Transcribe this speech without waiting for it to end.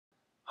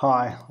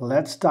Hi,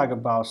 let's talk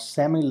about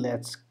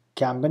SemiLEDs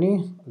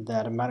company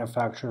that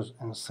manufactures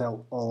and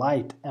sell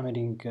light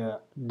emitting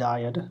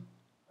diode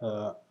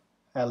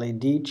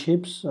LED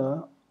chips,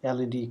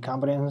 LED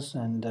components,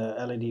 and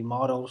LED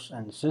models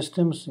and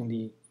systems in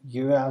the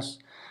US,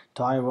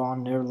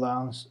 Taiwan,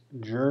 Netherlands,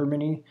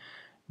 Germany,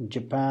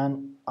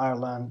 Japan,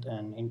 Ireland,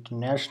 and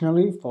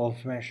internationally. For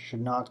information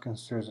should not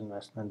consider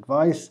investment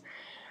advice.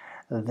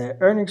 The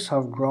earnings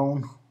have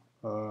grown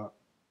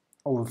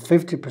over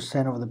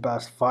 50% over the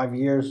past 5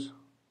 years.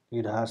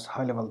 It has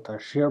highly volatile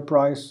share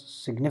price,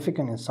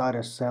 significant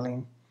insider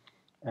selling,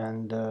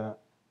 and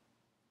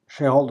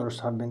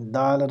shareholders have been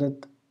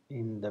diluted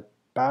in the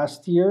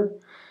past year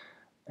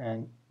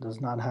and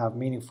does not have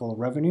meaningful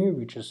revenue,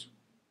 which is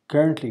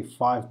currently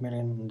 5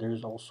 million.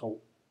 There's also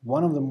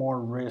one of the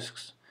more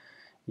risks,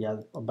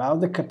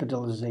 about the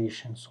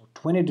capitalization. So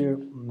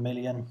 22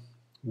 million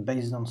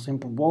based on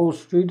simple Wall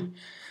Street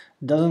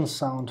doesn't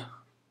sound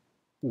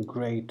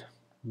great,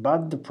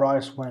 but the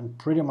price went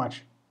pretty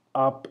much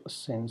up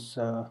since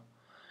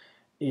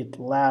it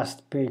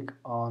last peaked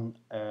on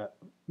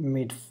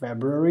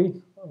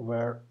mid-February,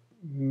 where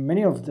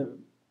many of the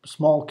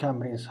small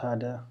companies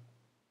had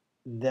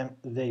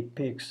they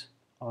peaks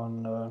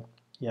on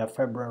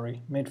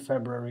February,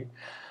 mid-February,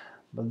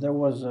 but there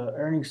was an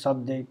earnings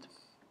update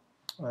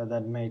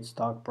that made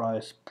stock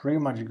price pretty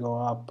much go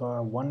up.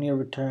 1 year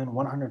return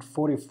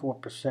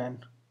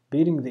 144%,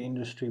 beating the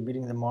industry,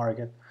 beating the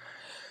market.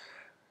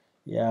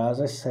 Yeah, as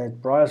I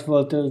said, price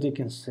volatility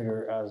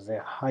considered as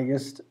the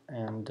highest,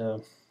 and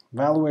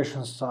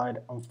valuation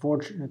side,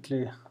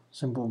 unfortunately,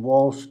 simple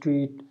Wall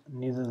Street,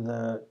 neither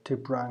the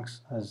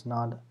TIRX has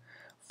not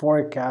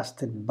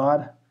forecasted,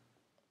 but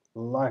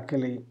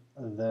luckily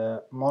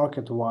the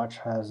Market Watch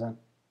has a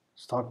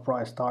stock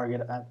price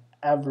target at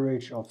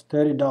average of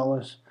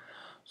 $30,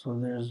 so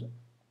there's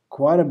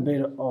quite a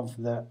bit of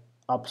the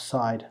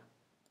upside,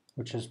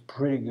 which is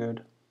pretty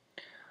good.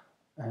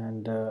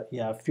 And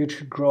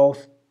future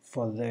growth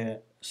for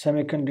the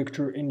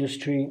semiconductor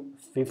industry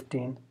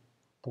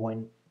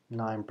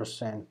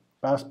 15.9%.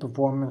 Past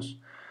performance,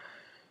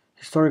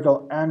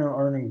 historical annual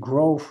earning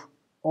growth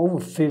over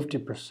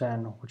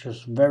 50%, which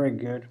is very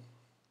good,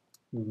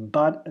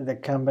 but the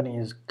company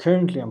is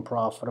currently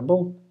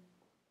unprofitable.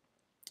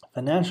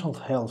 Financial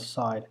health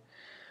side,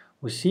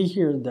 we see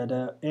here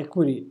that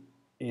equity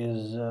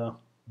is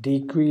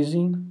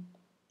decreasing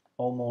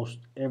almost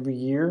every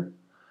year,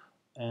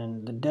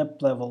 and the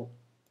debt level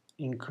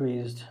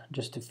increased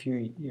just a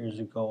few years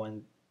ago,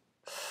 and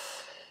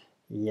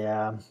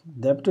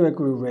debt to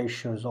equity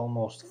ratio is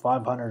almost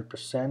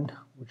 500%,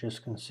 which is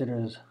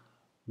considered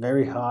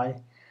very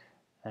high.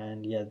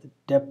 And the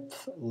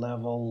debt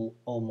level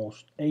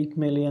almost 8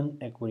 million,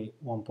 equity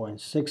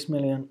 1.6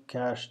 million,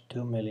 cash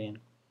 2 million.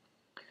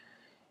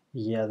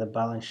 The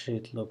balance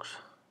sheet looks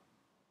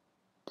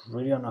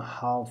pretty on a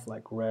half,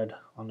 like red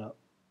on the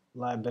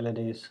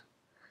liabilities.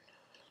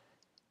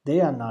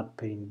 They are not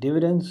paying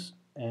dividends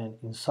and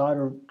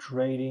insider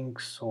trading.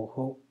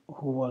 So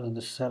who was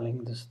the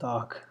selling the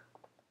stock?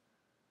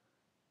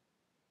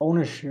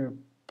 Ownership,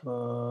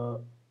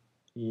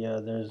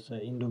 there's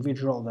an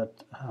individual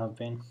that have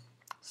been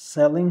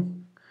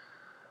selling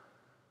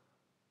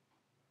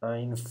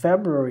in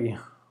February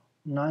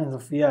 9th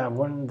of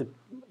when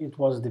it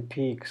was the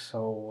peak,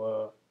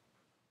 so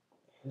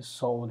he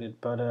sold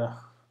it, but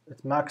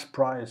at max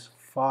price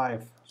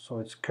 5, so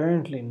it's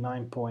currently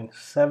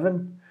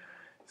 9.7,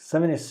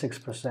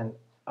 76%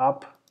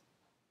 up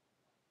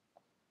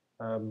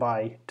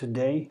by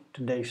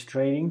today's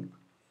trading.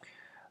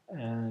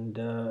 And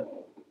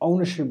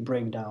ownership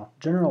breakdown: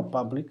 general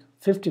public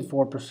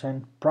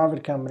 54%,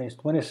 private companies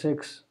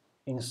 26%,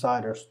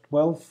 insiders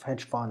 12%,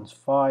 hedge funds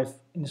 5%,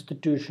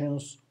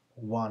 institutions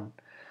 1%,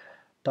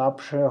 top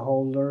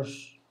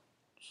shareholders.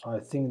 So I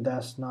think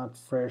that's not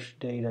fresh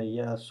data.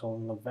 So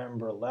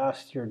November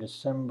last year,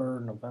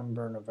 December,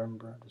 November,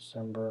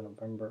 December,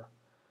 November,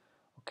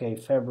 okay,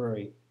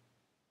 February,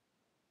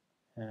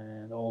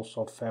 and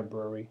also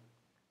February.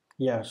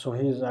 So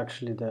he's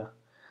actually the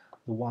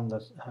one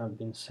that have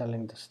been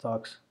selling the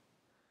stocks.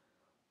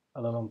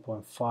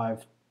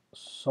 11.5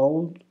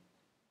 sold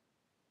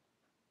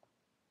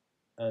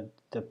at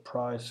the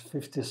price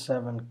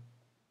 57.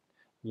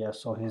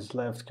 So his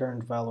left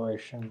current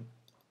valuation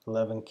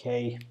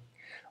 11k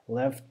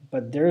left,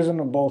 but there isn't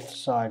on both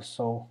sides.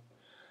 So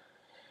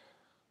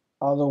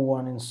other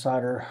one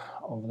insider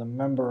of the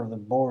member of the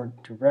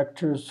board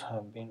directors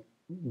have been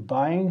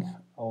buying.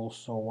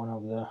 Also one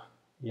of the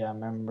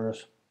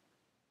members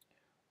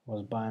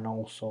was buying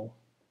also.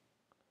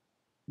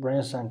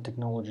 Renaissance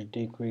Technology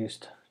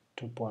decreased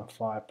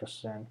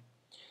 2.5%.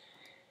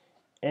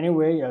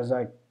 Anyway, as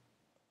I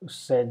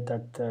said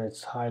that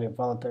it's highly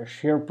volatile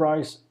share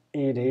price,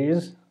 it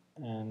is,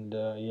 and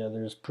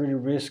there's pretty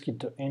risky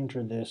to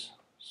enter this.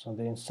 So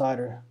the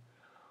insider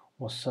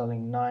was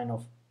selling 9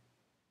 of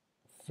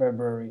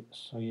February,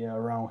 so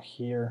around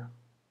here,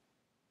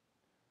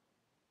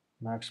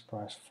 max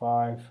price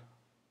 5.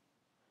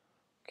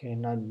 Okay,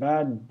 not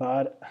bad,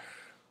 but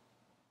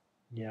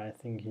I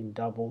think he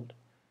doubled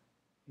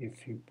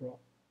if you brought,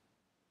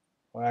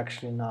 or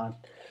actually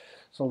not.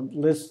 So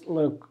let's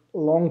look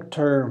long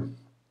term,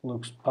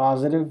 looks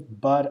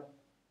positive, but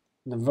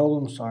the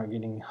volumes are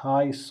getting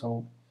high,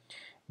 so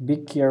be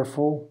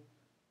careful.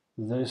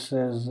 This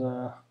is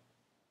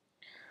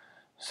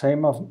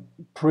same of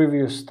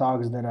previous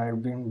stocks that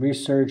I've been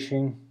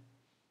researching.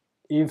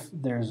 If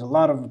there's a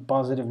lot of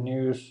positive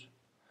news,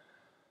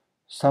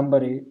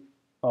 somebody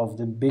of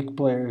the big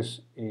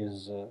players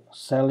is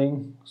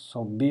selling,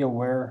 so be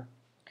aware.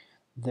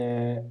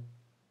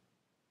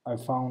 I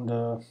found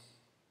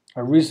I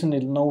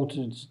recently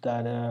noticed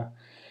that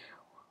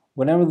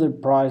whenever the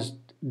price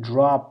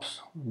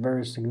drops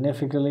very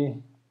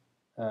significantly,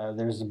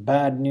 there's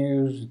bad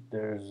news.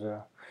 There's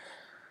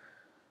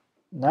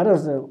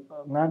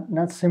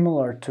not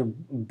similar to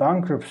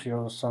bankruptcy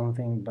or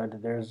something,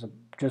 but there's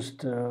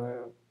just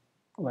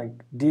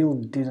like deal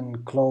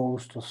didn't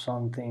close to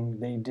something,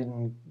 they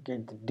didn't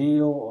get the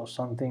deal or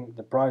something.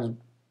 The price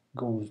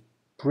goes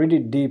pretty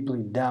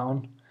deeply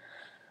down.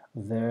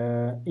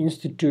 The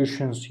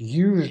institutions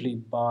usually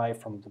buy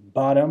from the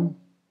bottom,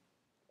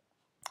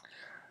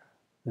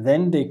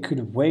 then they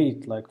could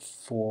wait like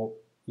for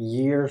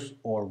years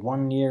or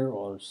 1 year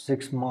or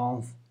 6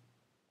 months.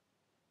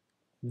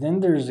 Then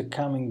there's a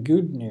coming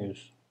good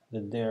news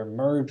that they're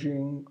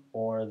merging,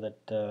 or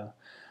that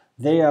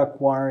they are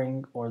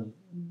acquiring, or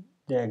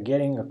they're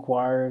getting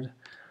acquired,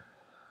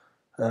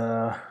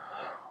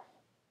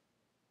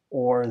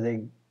 or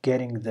they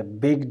getting the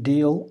big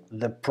deal.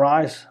 The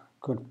price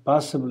could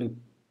possibly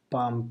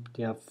pump.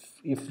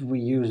 If we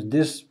use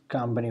this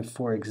company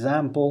for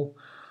example,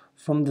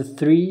 from the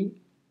 3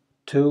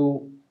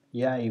 to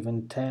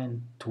even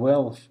 10,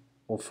 12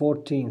 or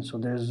 14. So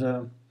there's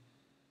a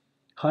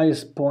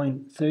highest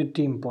point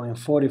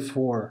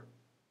 13.44,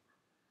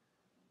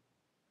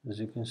 as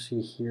you can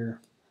see here.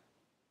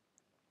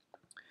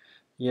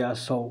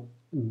 So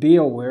be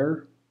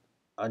aware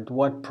at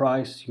what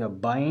price you're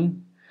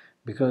buying,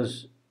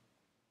 because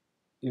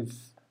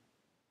it's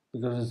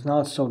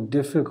not so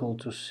difficult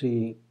to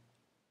see,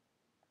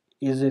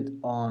 is it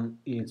on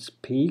its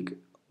peak,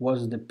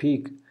 was the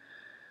peak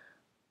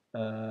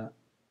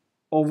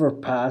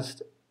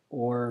overpassed,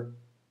 or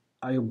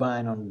are you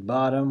buying on the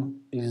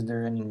bottom? Is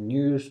there any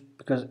news?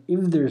 Because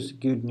if there's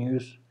good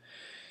news,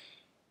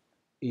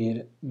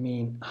 it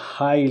means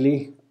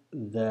highly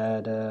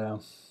that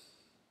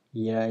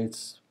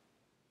it's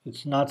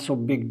not so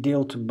big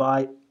deal to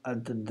buy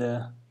at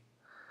the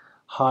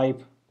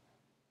hype.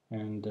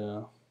 And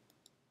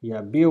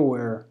be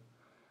aware,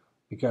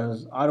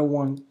 because I don't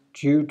want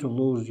you to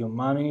lose your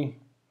money,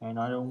 and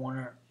I don't want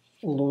to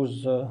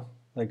lose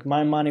like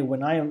my money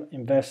when I am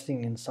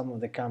investing in some of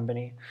the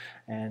company.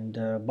 And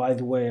by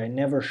the way, I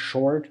never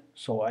short,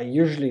 so I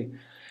usually,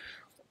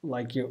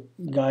 like you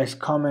guys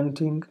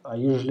commenting, I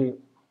usually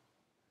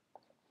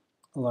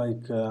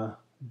like doing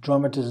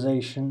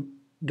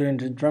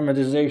the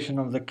dramatization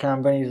of the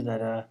companies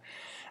that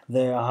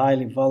they are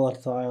highly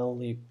volatile.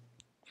 You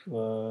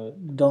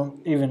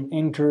don't even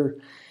enter.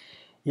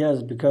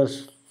 Yes,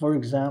 because for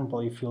example,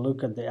 if you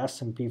look at the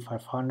S&P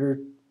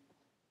 500,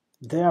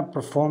 they are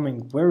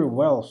performing very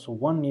well. So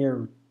 1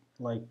 year,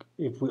 like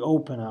if we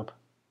open up,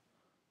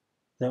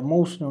 they're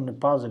mostly on the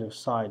positive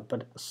side.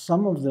 But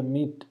some of the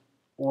mid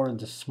or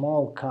the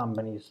small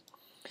companies,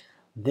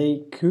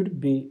 they could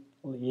be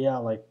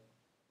like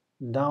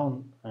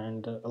down,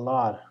 and a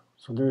lot.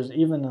 So there's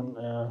even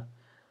an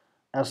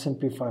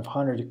S&P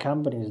 500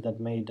 companies that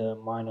made a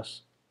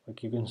minus,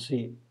 like you can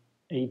see,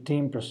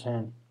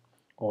 18%.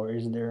 Or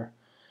is there?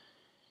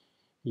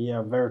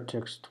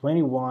 Vertex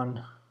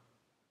 21,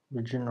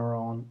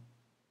 Regeneron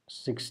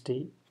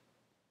 60,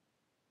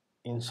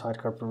 Inside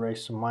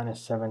Corporation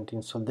minus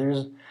 17. So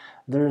there's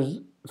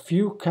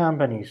few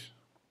companies,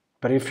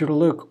 but if you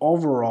look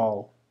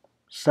overall,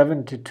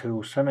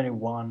 72,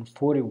 71,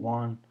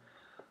 41,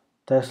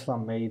 Tesla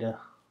made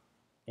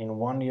in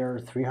 1 year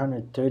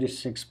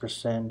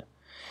 336%.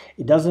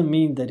 It doesn't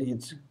mean that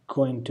it's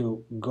going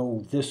to go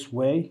this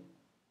way.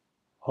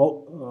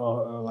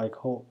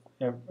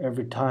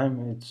 Every time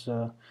it's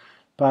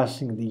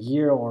passing the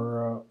year,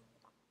 or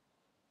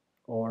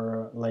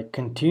like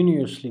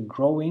continuously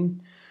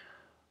growing,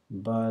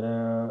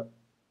 but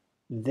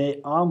they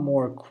are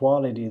more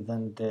quality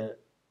than the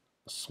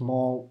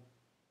small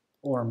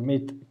or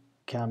mid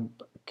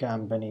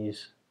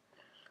companies.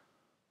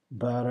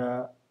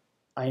 But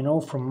I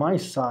know from my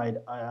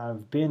side,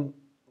 I've been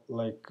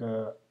like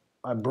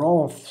I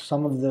brought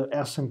some of the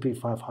S&P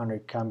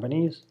 500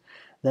 companies.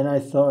 Then I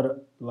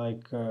thought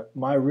like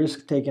my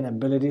risk-taking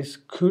abilities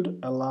could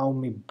allow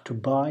me to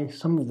buy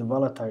some of the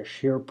volatile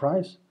share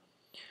price.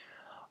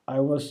 I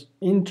was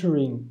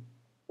entering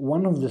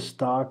one of the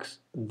stocks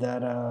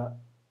that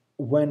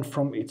went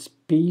from its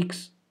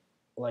peaks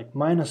like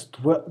minus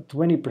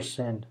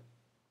 20%.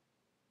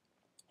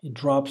 It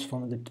drops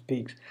from the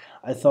peaks.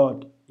 I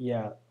thought,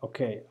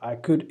 okay, I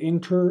could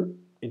enter,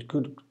 it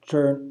could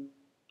turn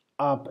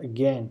up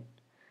again.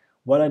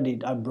 What I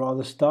did, I brought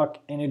the stock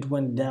and it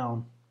went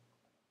down.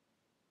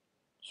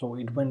 So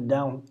it went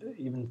down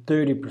even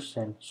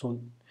 30%.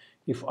 So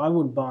If I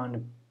would buy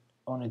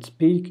on its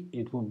peak,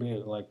 it would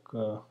be like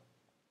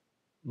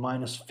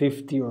minus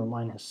 50 or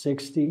minus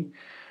 60.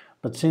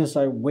 But since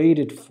I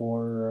waited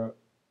for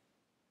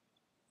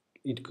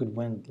it could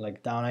went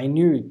like down, I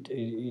knew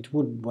it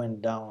would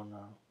went down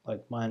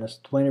like minus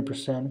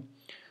 20%.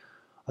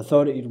 I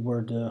thought it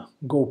would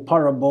go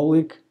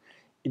parabolic.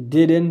 It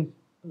didn't.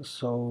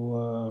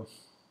 So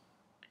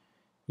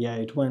yeah,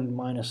 it went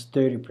minus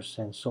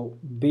 30%. So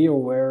be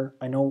aware.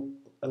 I know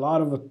a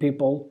lot of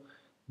people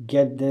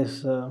get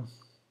this,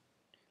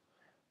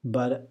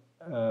 but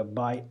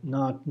by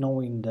not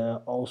knowing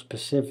the all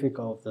specific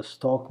of the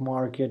stock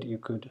market, you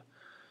could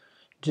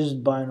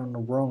just buy it on the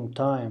wrong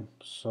time.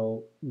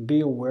 So be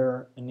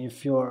aware, and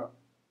if you're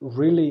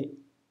really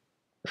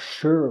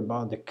sure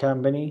about the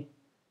company,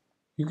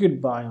 you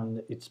could buy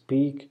on its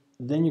peak,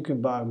 then you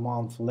could buy a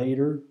month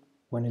later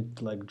when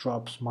it like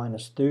drops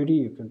minus 30,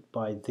 you could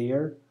buy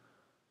there.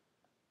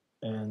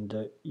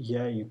 And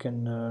yeah, you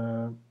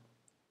can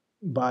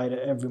buy it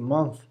every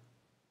month.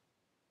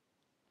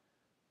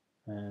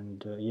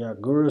 And yeah,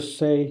 gurus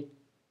say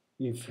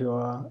if you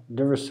are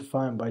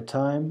diversifying by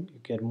time, you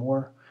get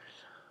more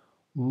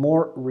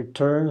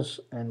returns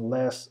and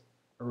less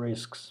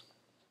risks.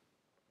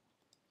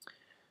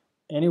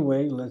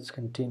 Anyway, let's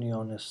continue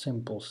on a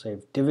simple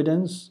safe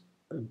dividends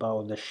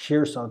about the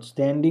shares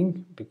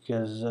outstanding,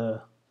 because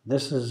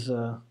this is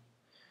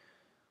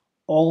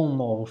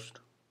almost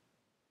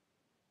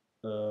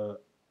a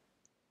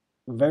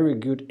very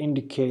good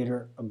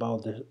indicator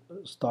about the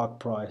stock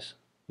price.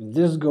 If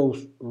this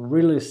goes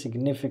really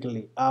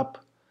significantly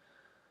up,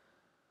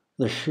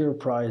 the share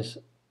price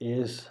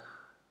is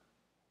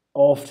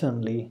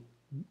oftenly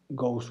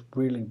goes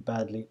really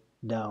badly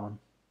down.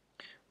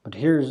 But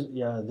here's,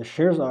 yeah, the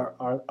shares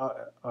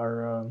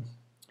are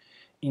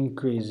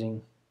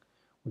increasing,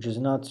 which is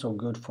not so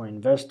good for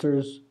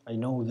investors. I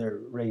know they're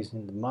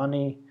raising the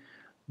money,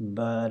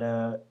 but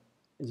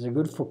it's a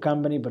good for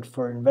company, but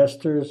for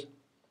investors,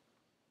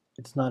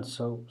 it's not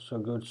so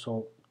good.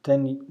 So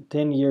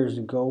 10 years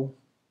ago,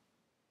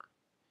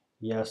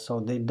 yeah, so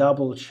they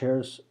doubled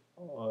shares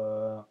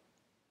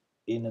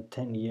in a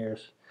 10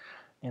 years,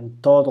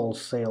 and total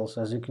sales,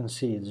 as you can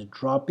see, it's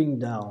dropping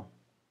down.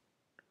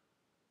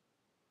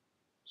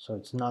 So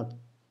it's not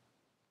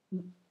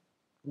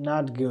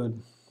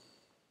good.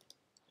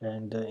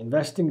 And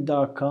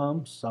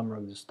investing.com summary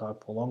of the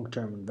stock for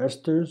long-term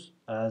investors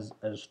as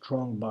a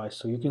strong buy.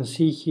 So you can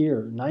see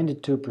here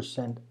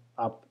 92%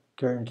 up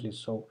currently.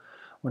 So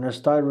when I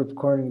started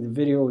recording the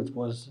video, it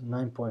was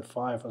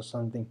 9.5 or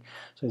something.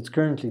 So it's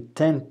currently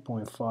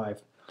 10.5.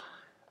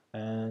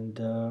 And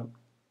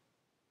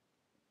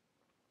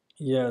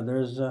yeah,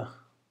 there's a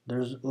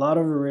lot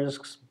of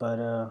risks,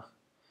 but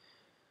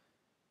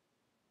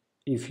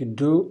if you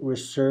do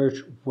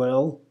research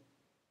well,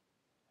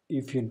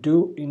 if you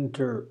do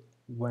enter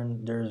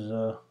when there's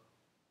a,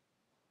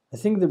 I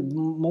think the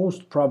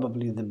most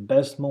probably the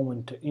best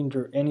moment to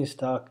enter any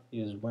stock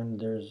is when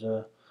there's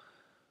a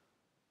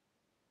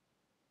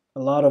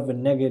lot of a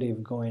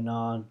negative going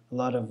on, a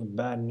lot of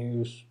bad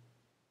news,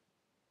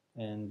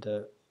 and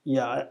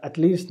yeah, at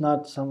least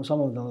not some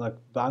of them like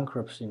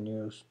bankruptcy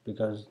news,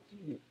 because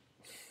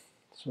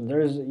so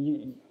there's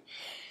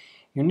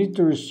you need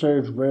to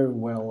research very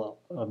well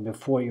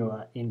before you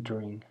are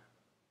entering.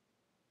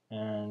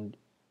 And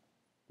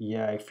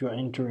yeah, if you're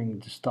entering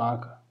the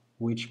stock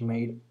which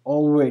made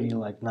already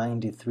like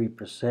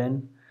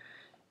 93%,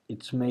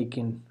 it's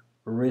making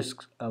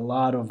risks a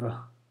lot of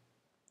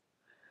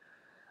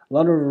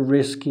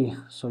risky.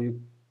 So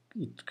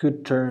it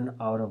could turn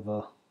out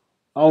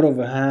of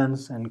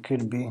hands and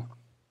could be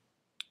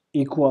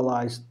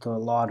equalized to a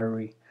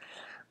lottery.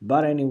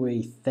 But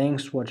anyway,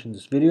 thanks for watching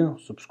this video.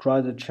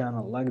 Subscribe to the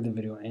channel, like the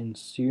video, and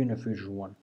see you in a future one.